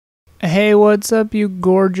Hey, what's up, you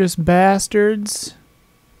gorgeous bastards?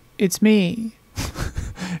 It's me.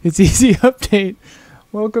 It's Easy Update.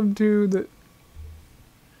 Welcome to the...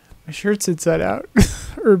 My shirt's inside out.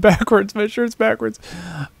 Or backwards. My shirt's backwards.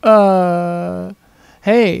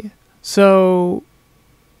 Hey, so...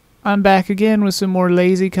 I'm back again with some more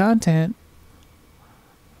lazy content.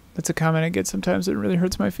 That's a comment I get sometimes that really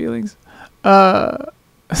hurts my feelings.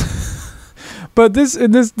 But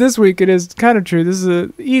this week it is kind of true. This is a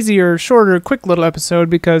easier, shorter, quick little episode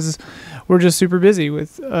because we're just super busy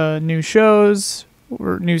with new shows,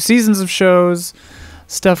 or new seasons of shows,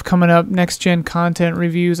 stuff coming up, next gen content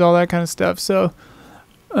reviews, all that kind of stuff. So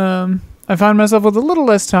I found myself with a little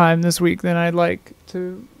less time this week than I'd like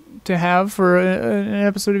to have for an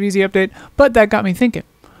episode of Easy Update, but that got me thinking.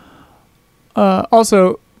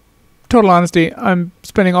 Also, total honesty, I'm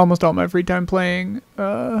spending almost all my free time playing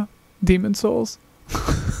Demon's Souls.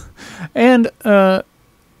 And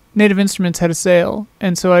Native Instruments had a sale,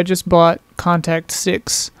 and so I just bought Contact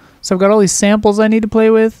 6. So I've got all these samples I need to play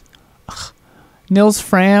with. Ugh. Nils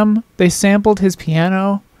Fram, they sampled his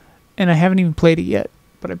piano, and I haven't even played it yet,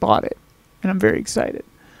 but I bought it, and I'm very excited.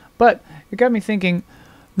 But it got me thinking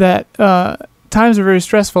that times are very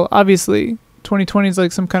stressful. Obviously, 2020 is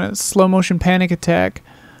like some kind of slow motion panic attack.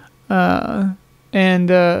 So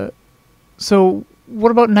what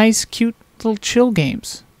about nice, cute little chill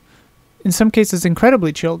games? In some cases,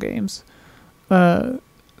 incredibly chill games. So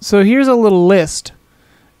here's a little list.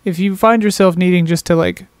 If you find yourself needing just to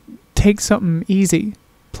like take something easy,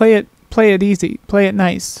 play it easy, play it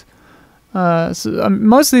nice. Most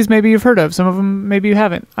of these maybe you've heard of. Some of them maybe you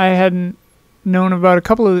haven't. I hadn't known about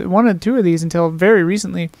one or two of these until very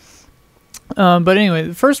recently. But anyway,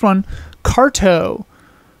 the first one, Carto.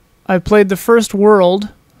 I played the first world.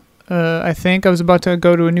 I think I was about to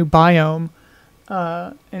go to a new biome,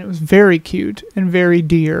 and it was very cute and very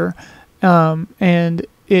dear. And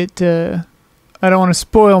it, I don't want to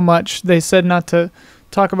spoil much. They said not to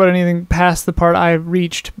talk about anything past the part I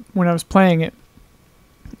reached when I was playing it.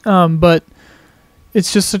 But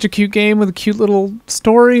it's just such a cute game with a cute little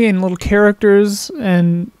story and little characters,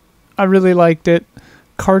 and I really liked it.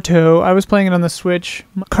 Carto. I was playing it on the Switch.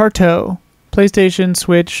 Carto. PlayStation,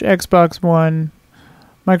 Switch, Xbox One,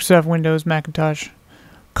 Microsoft Windows, Macintosh.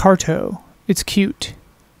 Carto. It's cute.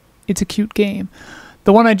 It's a cute game.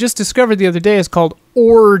 The one I just discovered the other day is called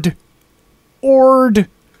Ord. Ord.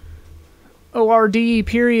 O-R-D,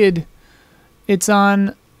 period. It's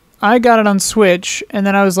on... I got it on Switch, and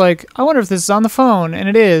then I was like, I wonder if this is on the phone, and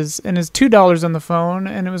it is. And it's $2 on the phone,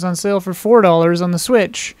 and it was on sale for $4 on the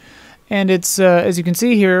Switch. And it's, as you can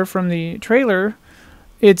see here from the trailer,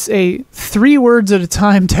 it's a 3 words at a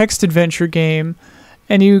time text adventure game,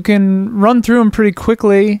 and you can run through them pretty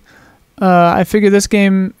quickly. I figure this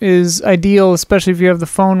game is ideal, especially if you have the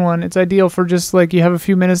phone one. It's ideal for just like you have a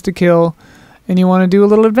few minutes to kill, and you want to do a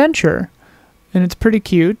little adventure. And it's pretty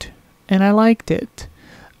cute, and I liked it.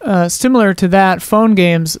 Similar to that, phone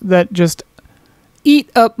games that just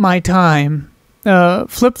eat up my time.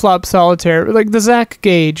 Flip-Flop Solitaire, like the Zach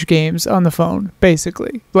Gage games on the phone,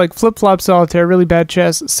 basically. Like Flip-Flop Solitaire, really bad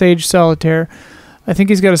chess, Sage Solitaire. I think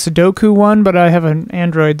he's got a Sudoku one, but I have an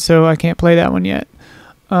Android, so I can't play that one yet.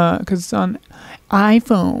 Because it's on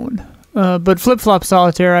iPhone. But Flip-Flop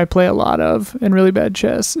Solitaire I play a lot of, and really bad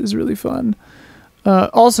chess is really fun.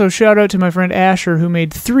 Also, shout out to my friend Asher, who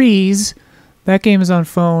made Threes. That game is on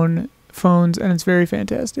phones, and it's very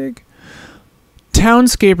fantastic.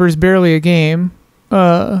 Townscaper is barely a game,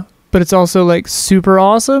 but it's also like super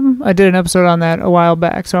awesome. I did an episode on that a while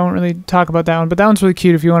back, so I won't really talk about that one, but that one's really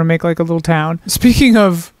cute if you want to make like a little town. Speaking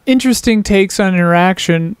of interesting takes on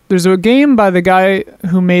interaction, there's a game by the guy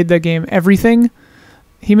who made the game Everything.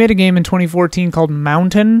 He made a game in 2014 called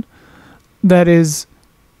Mountain that is,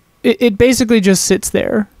 it basically just sits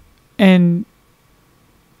there, and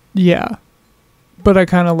yeah, but I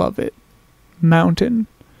kind of love it. Mountain.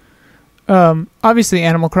 Obviously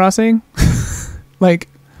Animal Crossing, like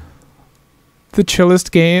the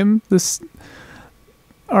chillest game. This,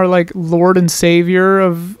 our like Lord and Savior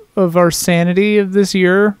of our sanity of this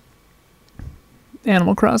year.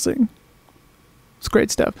 Animal Crossing. It's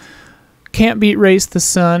great stuff. Can't beat Race the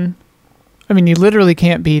Sun. I mean, you literally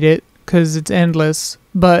can't beat it because it's endless.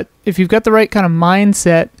 But if you've got the right kind of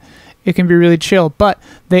mindset, it can be really chill. But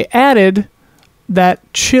they added that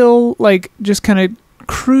chill, like just kind of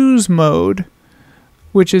cruise mode,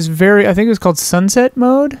 which is very, I think it was called sunset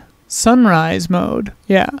mode, sunrise mode.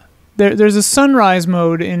 Yeah, there's a sunrise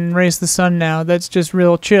mode in Race the Sun now that's just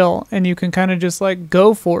real chill, and you can kind of just like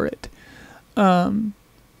go for it.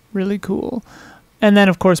 Really cool. And then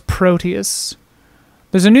of course Proteus.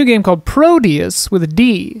 There's a new game called Proteus with a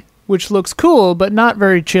D, which looks cool but not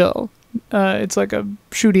very chill. It's like a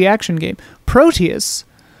shooty action game. Proteus,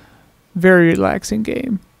 very relaxing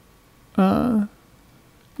game.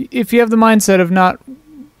 If you have the mindset of not,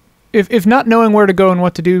 if not knowing where to go and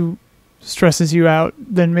what to do stresses you out,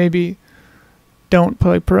 then maybe don't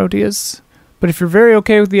play Proteus. But if you're very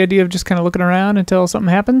okay with the idea of just kind of looking around until something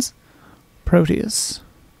happens, Proteus.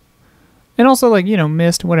 And also, like, you know,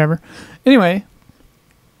 Myst, whatever. Anyway,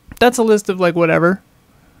 that's a list of, like, whatever.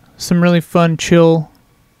 Some really fun, chill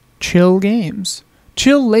games.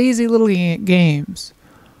 Chill, lazy little games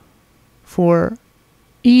for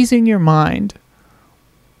easing your mind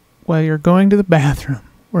while you're going to the bathroom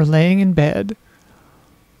or laying in bed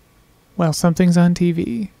while something's on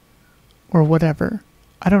TV or whatever.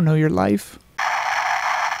 I don't know your life.